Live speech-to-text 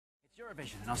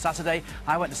Eurovision, and on Saturday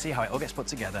I went to see how it all gets put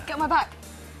together. Get on my back.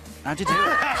 How'd you do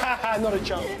it? Not a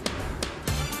chance.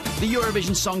 The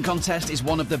Eurovision Song Contest is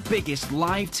one of the biggest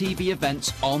live TV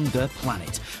events on the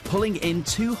planet, pulling in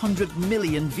 200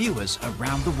 million viewers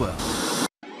around the world.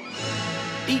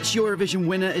 Each Eurovision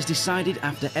winner is decided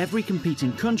after every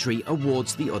competing country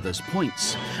awards the others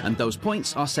points, and those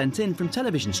points are sent in from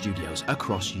television studios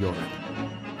across Europe.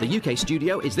 The UK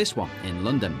studio is this one in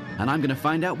London, and I'm going to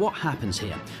find out what happens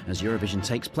here as Eurovision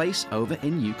takes place over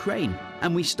in Ukraine.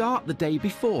 And we start the day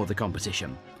before the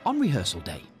competition, on rehearsal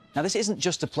day. Now, this isn't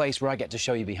just a place where I get to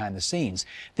show you behind the scenes.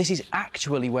 This is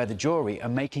actually where the jury are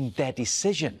making their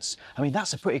decisions. I mean,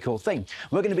 that's a pretty cool thing.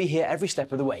 We're going to be here every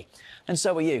step of the way. And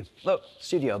so are you. Look,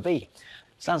 Studio B.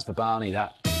 Stands for Barney,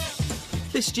 that.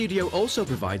 This studio also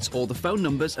provides all the phone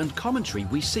numbers and commentary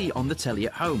we see on the telly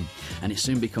at home. And it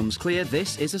soon becomes clear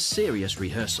this is a serious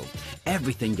rehearsal.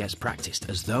 Everything gets practiced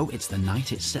as though it's the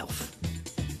night itself.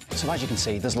 So as you can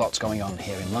see, there's lots going on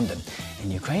here in London.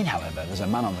 In Ukraine, however, there's a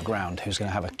man on the ground who's going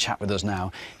to have a chat with us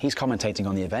now. He's commentating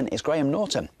on the event. It's Graham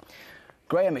Norton.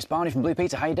 Graham, it's Barney from Blue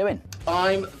Peter. How you doing?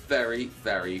 I'm very,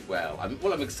 very well.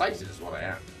 I'm excited is what I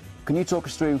am. Can you talk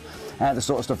us through the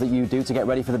sort of stuff that you do to get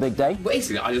ready for the big day?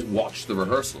 Basically, I just watch the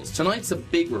rehearsals. Tonight's a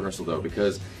big rehearsal, though,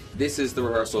 because this is the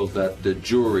rehearsal that the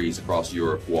juries across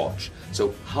Europe watch.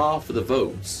 So half of the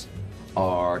votes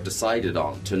are decided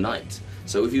on tonight.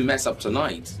 So if you mess up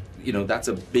tonight, you know, that's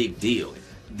a big deal.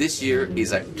 This year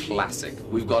is a classic.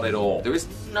 We've got it all. There is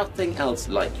nothing else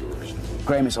like Eurovision.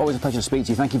 Graham, it's always a pleasure to speak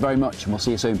to you. Thank you very much, and we'll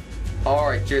see you soon. All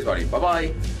right, cheers, buddy.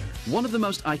 Bye-bye. One of the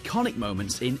most iconic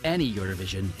moments in any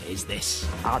Eurovision is this.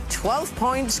 Our 12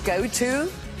 points go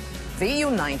to the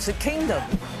United Kingdom.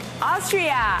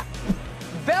 Austria,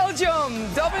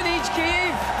 Belgium, Dominique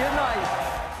Kiev. Good night.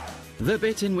 The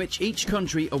bit in which each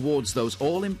country awards those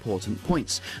all-important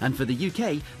points. And for the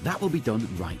UK, that will be done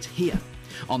right here.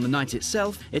 On the night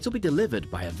itself, it'll be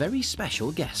delivered by a very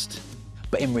special guest.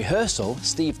 But in rehearsal,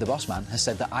 Steve, the boss man, has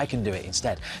said that I can do it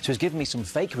instead. So he's given me some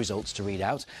fake results to read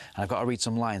out, and I've got to read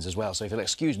some lines as well. So if you'll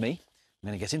excuse me, I'm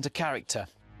going to get into character.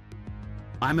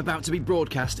 I'm about to be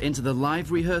broadcast into the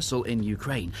live rehearsal in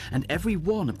Ukraine, and every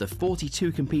one of the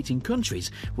 42 competing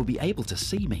countries will be able to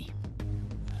see me.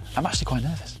 I'm actually quite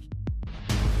nervous.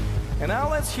 And now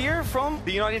let's hear from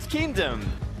the United Kingdom.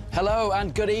 Hello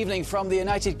and good evening from the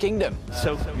United Kingdom.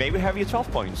 So, may we have your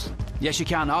 12 points? Yes, you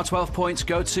can. Our 12 points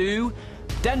go to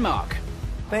Denmark.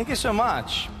 Thank you so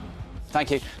much.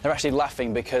 Thank you. They're actually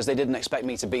laughing because they didn't expect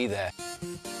me to be there.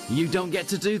 You don't get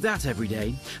to do that every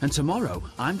day. And tomorrow,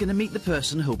 I'm going to meet the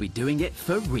person who'll be doing it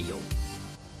for real.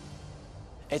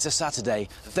 It's a Saturday.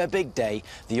 Their big day.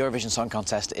 The Eurovision Song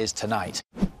Contest is tonight.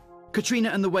 Katrina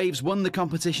and the Waves won the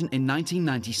competition in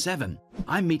 1997.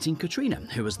 I'm meeting Katrina,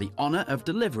 who has the honour of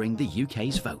delivering the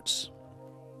UK's votes.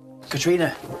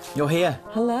 Katrina, you're here.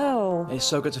 Hello. It's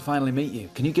so good to finally meet you.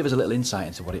 Can you give us a little insight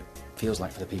into what it feels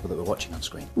like for the people that we're watching on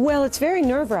screen? Well, it's very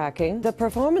nerve-wracking. The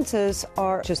performances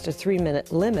are just a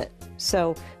 3-minute limit.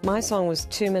 So my song was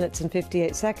 2 minutes and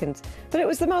 58 seconds, but it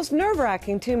was the most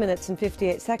nerve-wracking 2 minutes and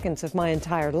 58 seconds of my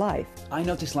entire life. I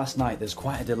noticed last night there's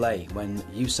quite a delay when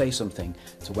you say something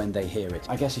to when they hear it.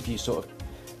 I guess if you sort of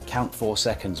count 4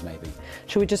 seconds, maybe.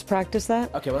 Should we just practice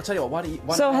that? Okay, well, I'll tell you what, why don't you...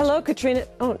 So, hello, Katrina.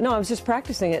 Oh, no, I was just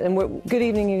practicing it, and good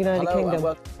evening, United Kingdom.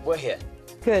 Hello, we're here.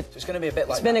 Good. So it's going to be a bit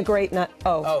like It's been a great night.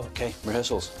 Oh. Oh, okay,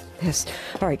 rehearsals. Yes.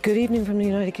 All right, good evening from the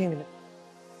United Kingdom.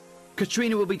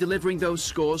 Katrina will be delivering those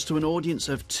scores to an audience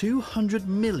of 200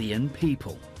 million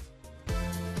people.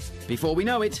 Before we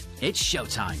know it, it's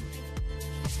showtime.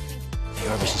 The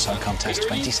Eurovision Song Contest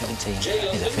 2017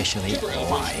 is officially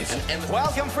live.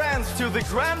 Welcome, friends, to the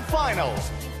grand final.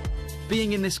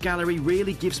 Being in this gallery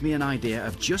really gives me an idea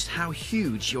of just how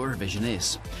huge Eurovision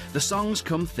is. The songs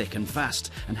come thick and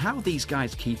fast, and how these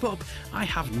guys keep up, I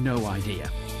have no idea.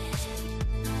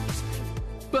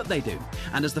 But they do,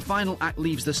 and as the final act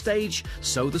leaves the stage,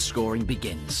 so the scoring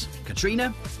begins.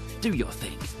 Katrina, do your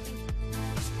thing.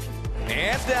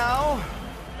 And now,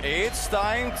 it's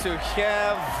time to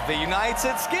have the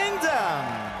United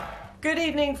Kingdom. Good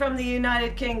evening from the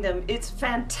United Kingdom. It's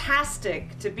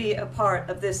fantastic to be a part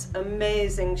of this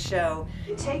amazing show.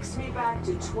 It takes me back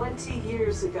to 20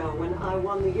 years ago when I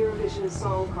won the Eurovision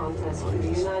Song Contest for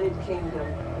the United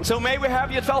Kingdom. So may we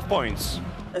have your 12 points?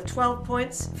 The 12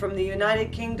 points from the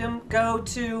United Kingdom go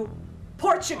to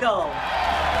Portugal.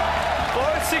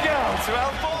 Portugal,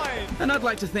 12 points. And I'd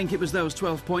like to think it was those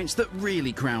 12 points that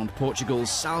really crowned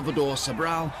Portugal's Salvador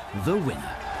Sobral the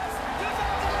winner.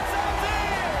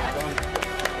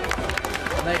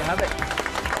 And there you have it.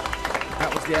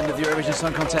 That was the end of the Eurovision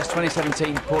Song Contest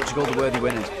 2017. Portugal, the worthy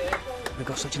winners. We've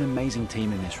got such an amazing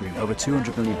team in this room, over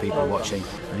 200 million people watching,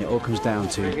 and it all comes down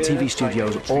to TV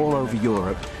studios all over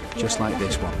Europe, just like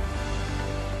this one.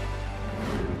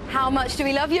 How much do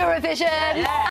we love Eurovision?